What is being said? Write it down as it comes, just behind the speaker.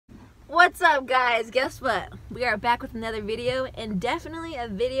What's up, guys? Guess what? We are back with another video, and definitely a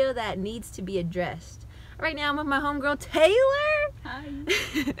video that needs to be addressed. Right now I'm with my homegirl Taylor. Hi.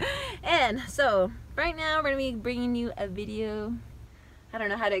 And so right now we're gonna be bringing you a video. I don't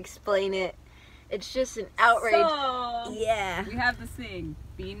know how to explain it. It's just an outrage. So, yeah. we have this thing,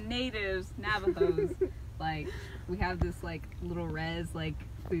 being natives, Navajos, like we have this like little res like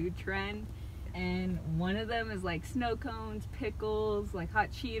food trend, and one of them is like snow cones, pickles, like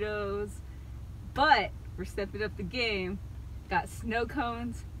hot Cheetos. But we're stepping up the game. Got snow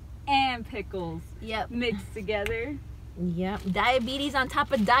cones and pickles. Yep. Mixed together. Yep. Diabetes on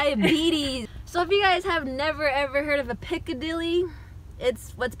top of diabetes. So if you guys have never ever heard of a Piccadilly,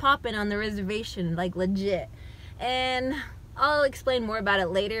 it's what's popping on the reservation, like legit. And I'll explain more about it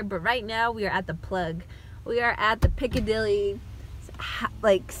later, but right now we are at the plug. We are at the Piccadilly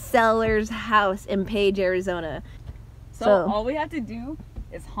like seller's house in Page, Arizona. So all we have to do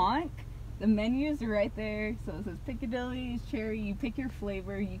is honk. The menus are right there. So it says Piccadilly, cherry. You pick your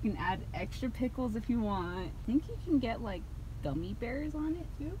flavor. You can add extra pickles if you want. I think you can get like gummy bears on it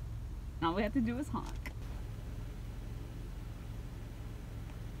too. And all we have to do is honk.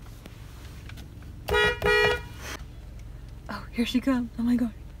 Oh, here she comes. Oh my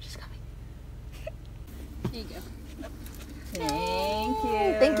god, she's coming. Here you go. Thank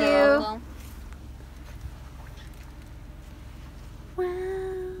you. Thank you. Wow.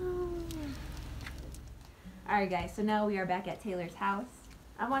 Alright guys, so now we are back at Taylor's house.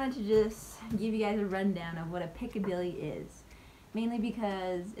 I wanted to just give you guys a rundown of what a Piccadilly is. Mainly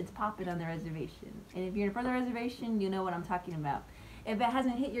because it's popping on the reservation. And if you're from the reservation, you know what I'm talking about. If it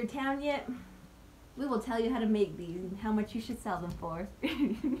hasn't hit your town yet, we will tell you how to make these and how much you should sell them for.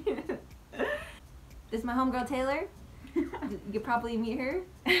 This is my homegirl Taylor. You could probably meet her.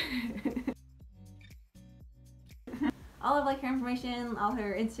 All of like her information, all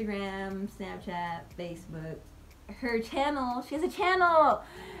her Instagram, Snapchat, Facebook, her channel. She has a channel.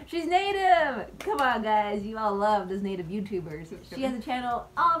 She's native. Come on, guys. You all love those native YouTubers. She has a channel.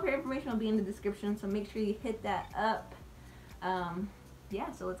 All of her information will be in the description, so make sure you hit that up.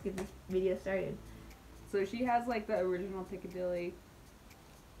 Yeah, so let's get this video started. So she has like the original Piccadilly.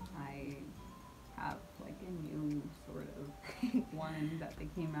 I have like a new sort of one that they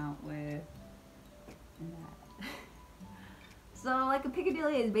came out with. And that. So like a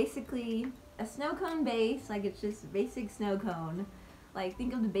Piccadilly is basically a snow cone base, like it's just basic snow cone. Like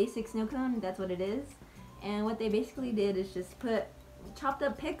think of the basic snow cone, that's what it is. And what they basically did is just put chopped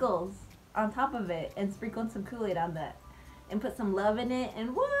up pickles on top of it and sprinkled some Kool-Aid on that. And put some love in it,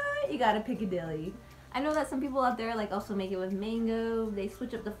 and what? You got a Piccadilly. I know that some people out there like also make it with mango. They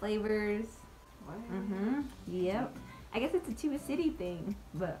switch up the flavors. What? Yep. I guess it's a Tuba City thing,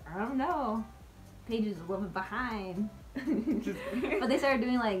 but I don't know. Paige is a little bit behind. But they started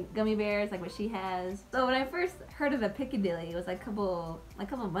doing like gummy bears, like what she has. So when I first heard of a Piccadilly, it was like a couple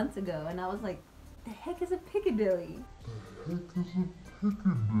months ago, and I was like, the heck is a Piccadilly? The heck is a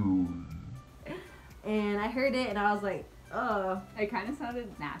Piccadilly? And I heard it, and I was like, oh. It kind of sounded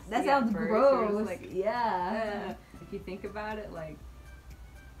nasty. That sounds at first. gross. It was like, yeah. If you think about it, like,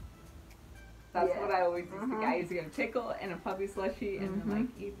 that's Yeah. what I always used to get. I used to get a pickle and a puppy slushie and then like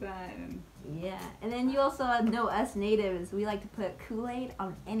eat that. And Yeah, and then you also know us natives, we like to put Kool-Aid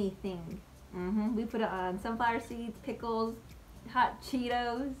on anything. We put it on sunflower seeds, pickles, hot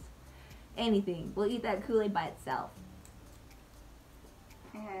Cheetos, anything. We'll eat that Kool-Aid by itself.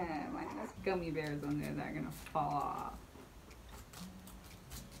 yeah, like there's gummy bears on there that are gonna fall off.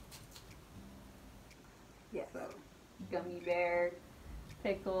 Yes. So, gummy bear,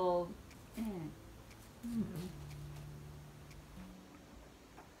 pickles,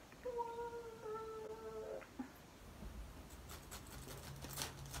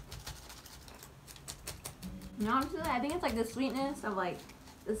 No, honestly, I think it's like the sweetness of like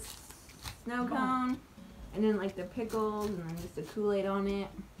the snow cone, and then like the pickles, and then just the Kool-Aid on it.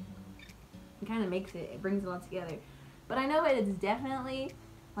 It kind of makes it, it brings it all together. But I know it is definitely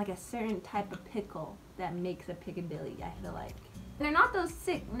like a certain type of pickle that makes a Piccadilly, I feel like. And they're not those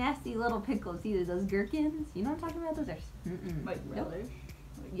sick, nasty little pickles either, those gherkins. You know what I'm talking about? Those are, like Nope. relish.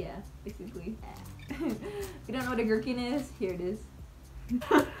 Yeah, basically. If you don't know what a gherkin is, here it is.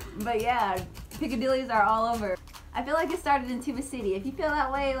 But yeah, Piccadillys are all over. I feel like it started in Tuba City. If you feel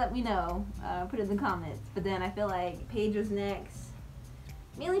that way, let me know. Put it in the comments. But then I feel like Paige was next.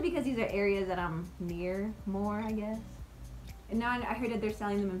 Mainly because these are areas that I'm near more, I guess. And now I heard that they're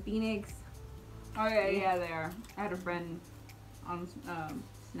selling them in Phoenix. Oh yeah, they are. I had a friend on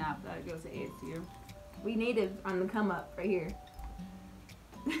Snap that goes to ASU. We natives on the come up right here.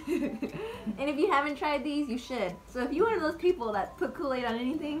 And if you haven't tried these, you should. So if you're one of those people that put Kool-Aid on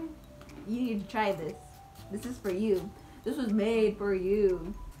anything, You need to try this. This is for you. This was made for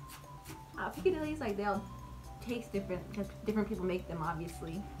you. Piccadilly's like they all taste different because different people make them,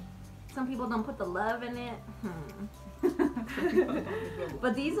 obviously. Some people don't put the love in it.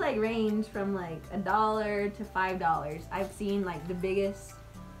 But these like range from like $1 to $5. I've seen like the biggest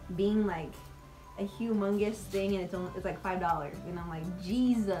being like a humongous thing, and it's like $5. And I'm like,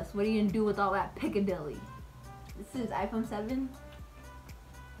 Jesus, what are you gonna do with all that Piccadilly? This is iPhone 7.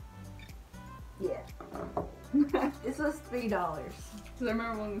 Yeah. This was $3. So I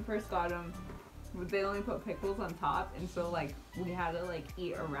remember when we first got them, they only put pickles on top, and so like we had to like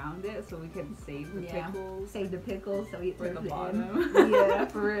eat around it so we could save the pickles. Save the pickles so we eat For the towards bottom. end. Yeah,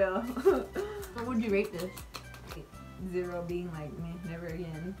 for real. What would you rate this? 0 being like meh, never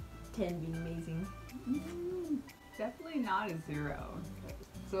again. 10 being amazing. Definitely not a 0.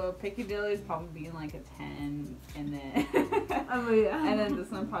 So Piccadilly is probably being like a 10, and then Oh yeah. and then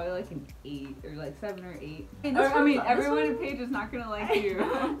this one probably like an 8 or like 7 or 8. Hey, Everyone in Page is not gonna like you.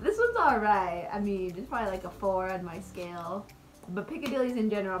 This one's alright. I mean, it's probably like a 4 on my scale. But Piccadilly's in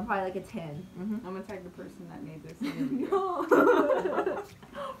general, I'm probably like a 10. I'm gonna tag the person that made this. You No.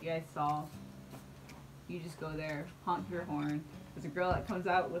 guys saw. You just go there, honk your horn. There's a girl that comes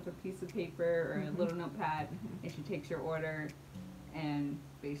out with a piece of paper or a little notepad, and she takes your order and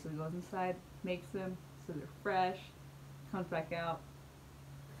basically goes inside, makes them so they're fresh, comes back out.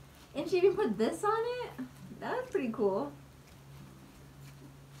 And she even put this on it? That was pretty cool.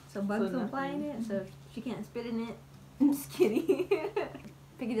 So bugs don't fly in it, so she can't spit in it. I'm just kidding.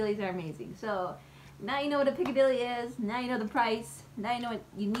 Piccadillys are amazing. So now you know what a Piccadilly is, now you know the price, now you know what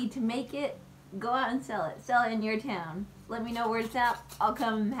you need to make it. Go out and sell it. Sell it in your town. Let me know where it's at. I'll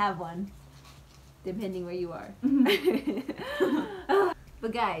come have one. Depending where you are.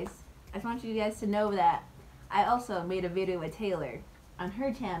 But guys, I just want you guys to know that I also made a video with Taylor on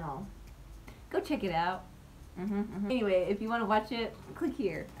her channel. Go check it out. Anyway, if you want to watch it, click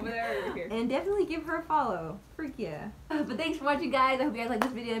here. Over there, over here. And definitely give her a follow. Freak yeah. But thanks for watching, guys. I hope you guys liked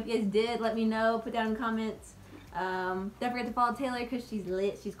this video. If you guys did, let me know. Put down in the comments. Don't forget to follow Taylor because she's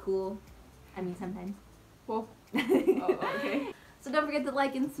lit. She's cool. I mean, sometimes. Well, oh, okay. So don't forget to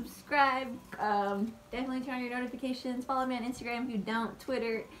like and subscribe. Definitely turn on your notifications. Follow me on Instagram if you don't.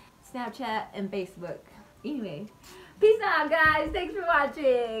 Twitter, Snapchat, and Facebook. Anyway, peace out, guys. Thanks for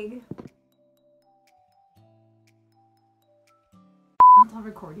watching. I'm still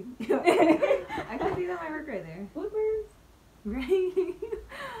recording. I can see that my work right there. Bloopers. Right?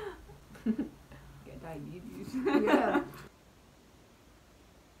 Get diabetes. Yeah.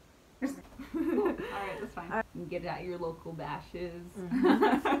 Alright, that's fine. You can get it at your local bashes.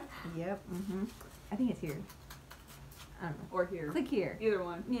 Yep. I think it's here. I don't know. Or here. Click here. Either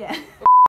one. Yeah.